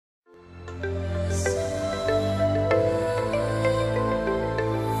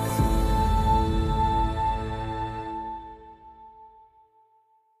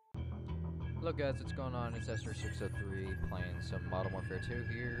guys, what's going on? It's Esther603 playing some Modern Warfare 2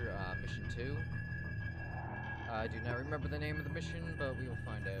 here, Mission 2. I do not remember the name of the mission, but we will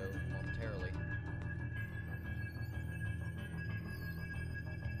find out momentarily.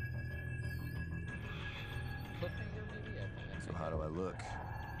 CliffHanger, maybe? So how do I look?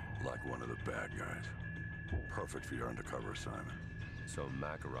 Like one of the bad guys. Perfect for your undercover assignment. So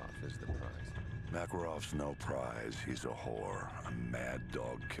Makarov is the prize. Makarov's no prize. He's a whore. A mad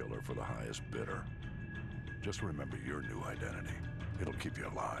dog killer for the highest bidder. Just remember your new identity. It'll keep you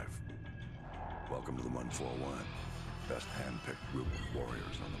alive. Welcome to the 141. Best hand-picked group of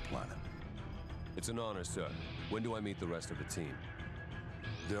warriors on the planet. It's an honor, sir. When do I meet the rest of the team?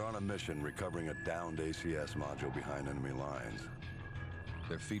 They're on a mission recovering a downed ACS module behind enemy lines.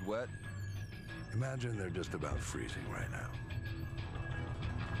 Their feet wet? Imagine they're just about freezing right now.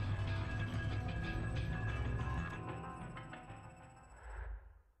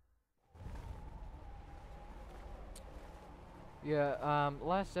 Yeah,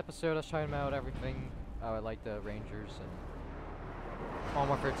 last episode I was talking about everything. I like the Rangers and Modern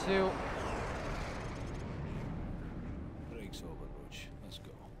Warfare 2. Break's over, Roach. Let's go.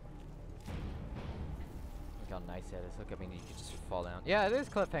 Look how nice that is. Look, I mean, you could just fall down. Yeah, it is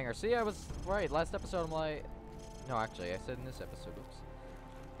CliffHanger. See, I was right. Last episode, I'm like... No, actually, I said in this episode. Oops.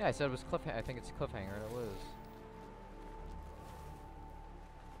 Yeah, I said it was CliffHanger. I think it's CliffHanger, and it was.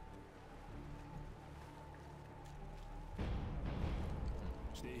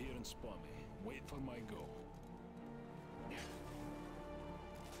 Stay here and spawn me. Wait for my go.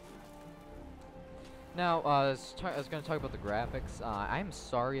 Now, I was going to talk about the graphics. I'm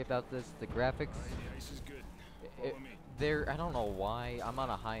sorry about this. The graphics... The ice is good. Follow me. They're... I don't know why. I'm on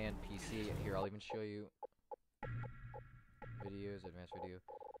a high-end PC. Here, I'll even show you... Videos, advanced video.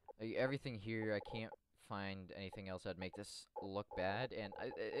 Everything here, I can't find anything else that'd make this look bad. And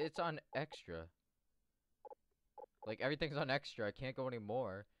it's on extra. Like, everything's on extra. I can't go any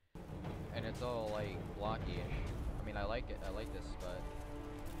more. And it's all, like, blocky. I mean, I like it. I like this, but...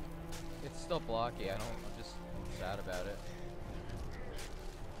 It's still blocky. I'm just sad about it.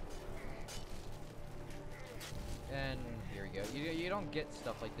 And here we go. You don't get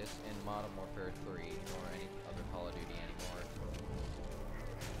stuff like this in Modern Warfare 3 or any other Call of Duty anymore.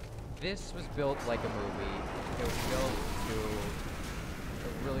 This was built like a movie. It was built to...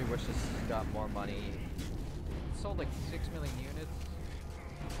 I really wish this got more money. It sold like 6 million units.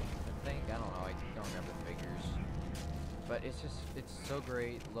 I think. I don't know. I don't remember the figures. But it's just, it's so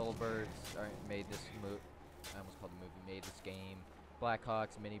great. Little Birds made this movie. I almost called the movie. Made this game.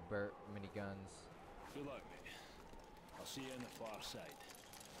 Blackhawks, mini guns. Good luck, mate. I'll see you on the far side.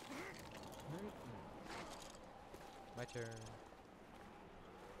 My turn.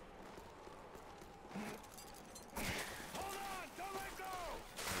 Hold on! Don't let go!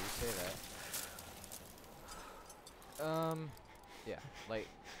 How do you say that? Yeah, like,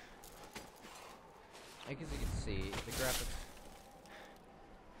 I guess you can see the graphics.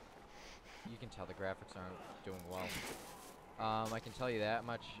 You can tell the graphics aren't doing well. I can tell you that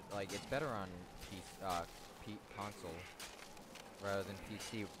much. Like, it's better on console rather than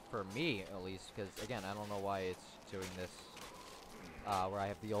PC for me, at least. Because again, I don't know why it's doing this. Where I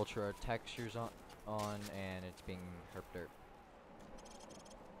have the ultra textures on and it's being herp derp.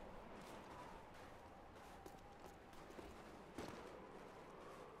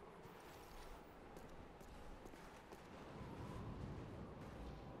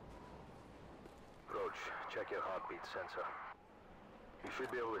 Roach, check your heartbeat sensor. You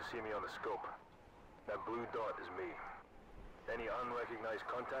should be able to see me on the scope. That blue dot is me. Any unrecognized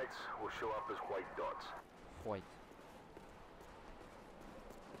contacts will show up as white dots. White.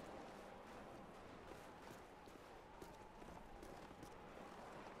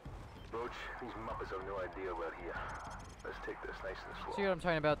 Roach, these Muppets have no idea we're here. Let's take this nice and slow. See what I'm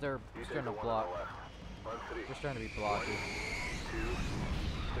talking about? They're You starting to take the one on block. the left. On three. They're starting to be blocky. 1, 2,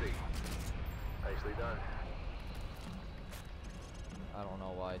 3. Nicely done. I don't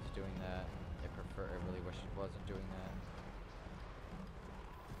know why it's doing that. I really wish it wasn't doing that.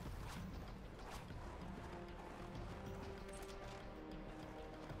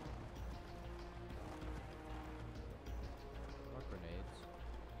 More grenades.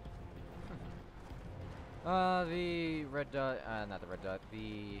 The red dot, not the red dot,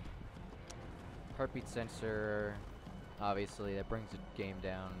 the heartbeat sensor, obviously, that brings the game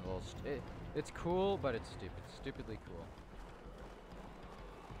down a little. It's cool, but it's stupid. Stupidly cool.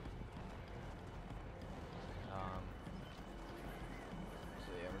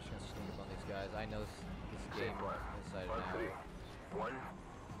 So yeah, we're just gonna sneak up on these guys. I know this game inside and On out. 3. 1,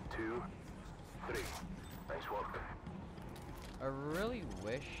 2, 3. Nice work. I really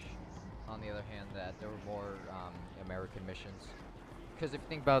wish on the other hand, that there were more American missions. Because if you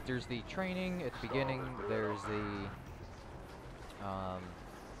think about it, there's the training at the beginning, there's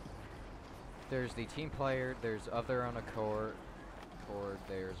the team player, there's other on accord,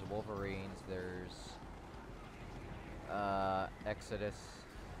 there's Wolverines, there's Exodus.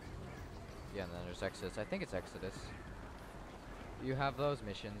 Yeah, and then there's Exodus. I think it's Exodus. You have those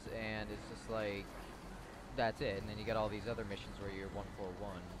missions, and it's just like, that's it. And then you got all these other missions where you're 141.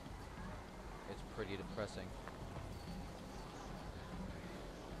 It's pretty depressing.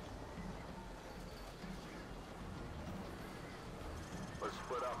 Let's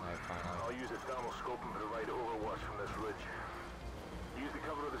split up. Alright, finally. I'll use a thermal scope and provide overwatch from this ridge. Use the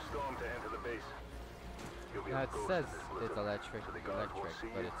cover of the storm to enter the base. You'll be Now up it close says in this it's blizzard, electric, so the guards won't see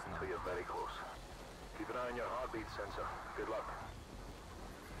but you it's not. until you're very close. Keep an eye on your heartbeat sensor. Good luck.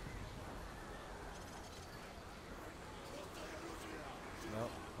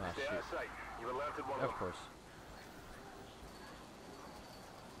 Nope. Ah, Stay out shoot. of sight. You've alerted one of Of them. course.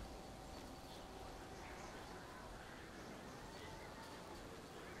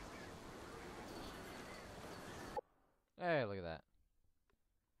 Hey, look at that.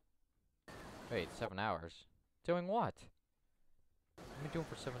 Wait, 7 hours? Doing what? What am I doing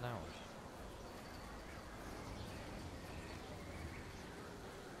for 7 hours?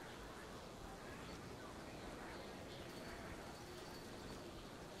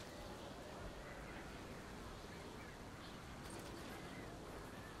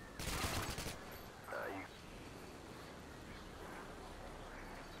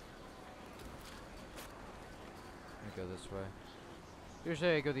 Let me go this way.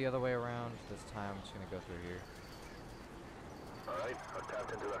 Usually I go the other way around. This time I'm just gonna go through here. Alright, I've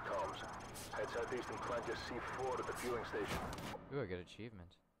tapped into their comms. Head southeast and plant your C4 at the fueling station. Ooh, I got achievement.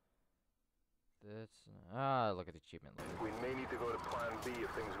 That's look at the achievement later. We may need to go to plan B if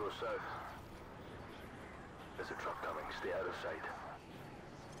things go south. There's a truck coming. Stay out of sight.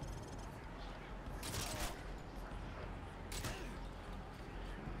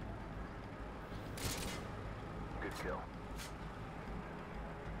 Good kill.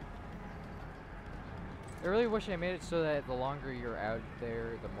 I really wish I made it so that the longer you're out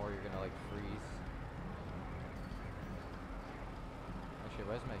there, the more you're gonna like freeze. Actually,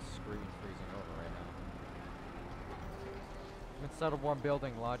 why is my screen freezing over right now? I'm inside a warm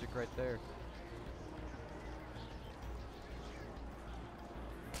building, logic right there.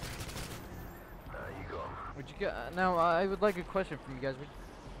 You go. Would you get now? I would like a question from you guys.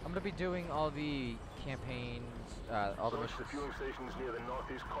 I'm gonna be doing all the campaigns, all the Approach missions. the fueling stations near the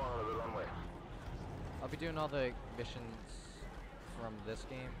northeast corner of the runway. I'll be doing all the missions from this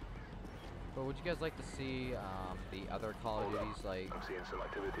game. But would you guys like to see the other Call of Duties like I'm seeing some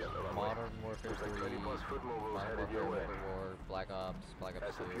activity on the runway. Modern Warfare Looks 3, like 20+ foot mobiles Modern headed Warfare, your way. World War, Black Ops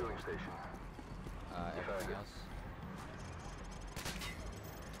That's the 2, fueling station. everything else?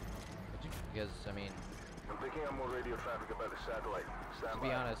 Because I mean, I'm picking up more radio traffic about the satellite. Stand to be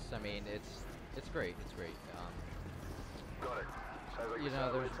by. honest, I mean it's great. It's great. Got it. Sounds like You the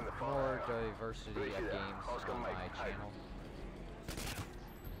know, there's satellite's in the far more area. diversity Right of here. games Oscar on Mike, my hi. channel.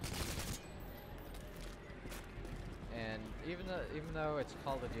 And even though it's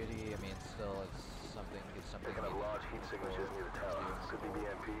Call of Duty, I mean, still it's something Picking up large heat signatures near the tower. Could be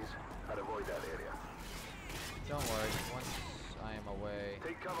BMPs. I'd avoid that area. Don't worry, once I am away.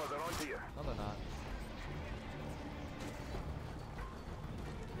 Take cover, they're onto you. No, they're not.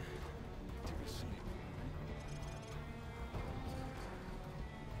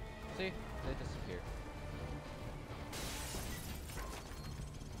 See? They disappear.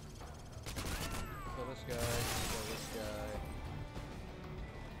 Kill this guy, kill this guy.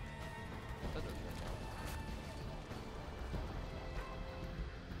 That doesn't work out.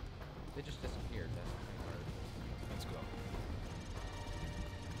 They just disappeared, that's the thing hard. Let's go.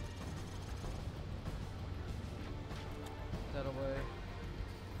 That away.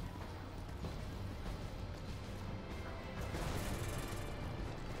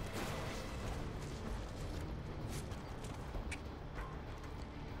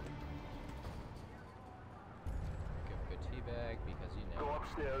 Give a good tea bag because you know. Go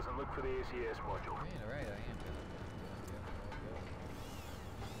upstairs and look for the ACS module. Alright, I am gonna.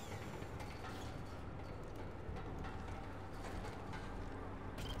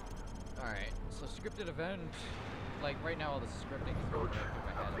 Alright, so scripted event. Like right now, all the scripting is going Roach, right through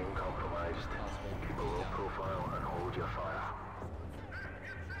my head. I'm being compromised. Possible. Keep a low Yeah. profile and hold your fire.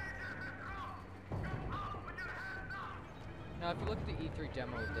 Now, if you look at the E3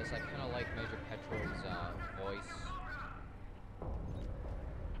 demo of this, I kind of like Major Petro's voice.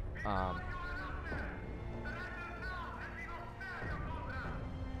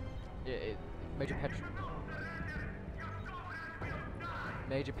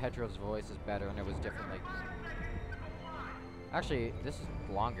 Major Petro's voice is better, and it was different. Like, actually, this is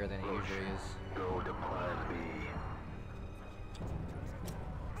longer than it usually is. Go to Plan B.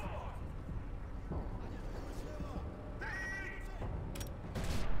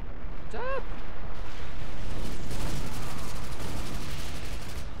 What's up?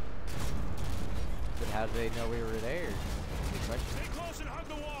 But how do they know we were there? Good question. Stay close and hug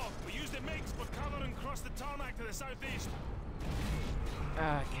the wall. We use the MiGs, but cover and cross the tarmac to the southeast.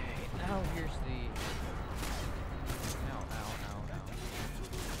 Okay, now here's the... Ow.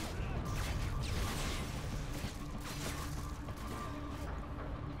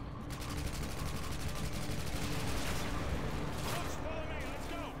 Folks, follow me. Let's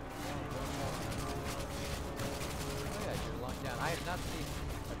go. Oh yeah, you're lying down. I have not seen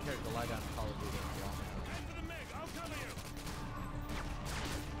a character lie down in Call of Duty in a long time. Head for the MiG. I'll cover you.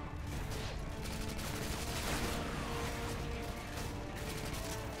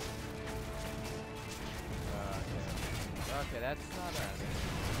 Okay, that's not a...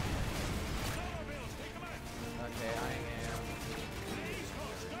 Snowmobiles, take them out. Okay, I am... Please,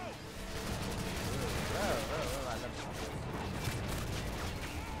 folks, go. Whoa, I love snowmobiles.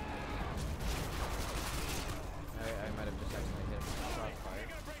 I might have just accidentally hit him with crossfire.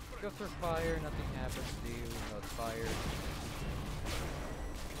 Go through fire, nothing happens to you, no, it's fire.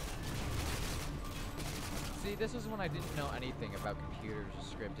 See, this is when I didn't know anything about computers or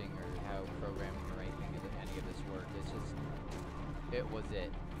scripting or how programming or anything of any of this worked. It's just, it was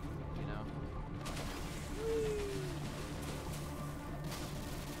it, you know?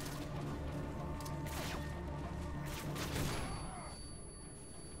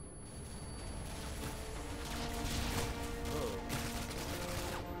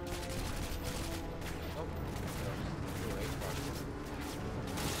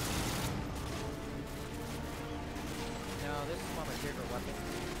 No, this is one of my favorite weapons.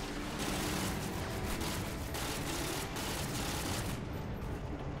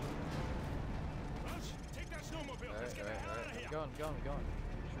 Roach, take that snowmobile. Let's get the hell out of here. I'm going.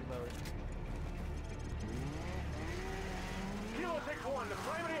 Just reload. Kilo 6-1, the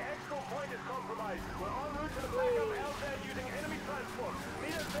primary expo point is compromised. We're en route to the backup LZ using enemy transport.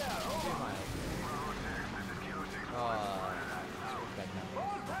 Meet us there. Over. Oh,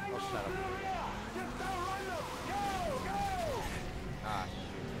 shut up. Just outrun them. Go! Ah,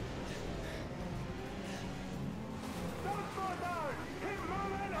 shoot. Don't slow down. Keep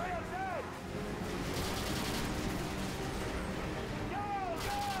moving or you're dead. Go!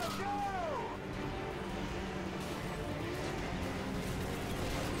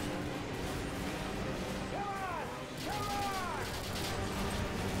 Come on!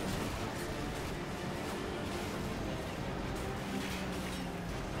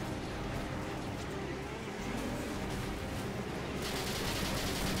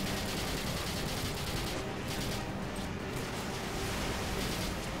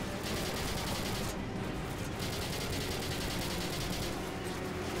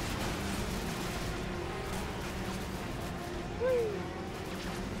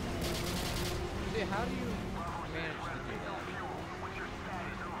 See, how do you manage to do that?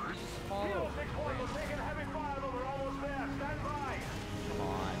 You just follow. Kilo 6-1, we're taking heavy fire, but we're almost there. Stand by. Come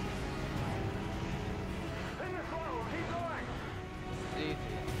on. In the throttle, keep going. See,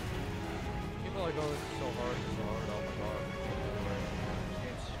 people are going so hard. Oh my god. This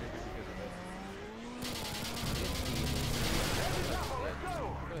game's stupid because of it. It's easy. Heavy chopper, let's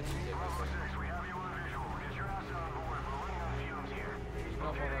go. Good shit, my friend. We have you on visual. Get your ass on board. We're running on fumes here.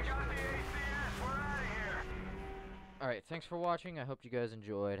 No more rush. Got the ACS. We're out of here. Alright, thanks for watching. I hope you guys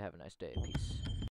enjoyed. Have a nice day. Peace.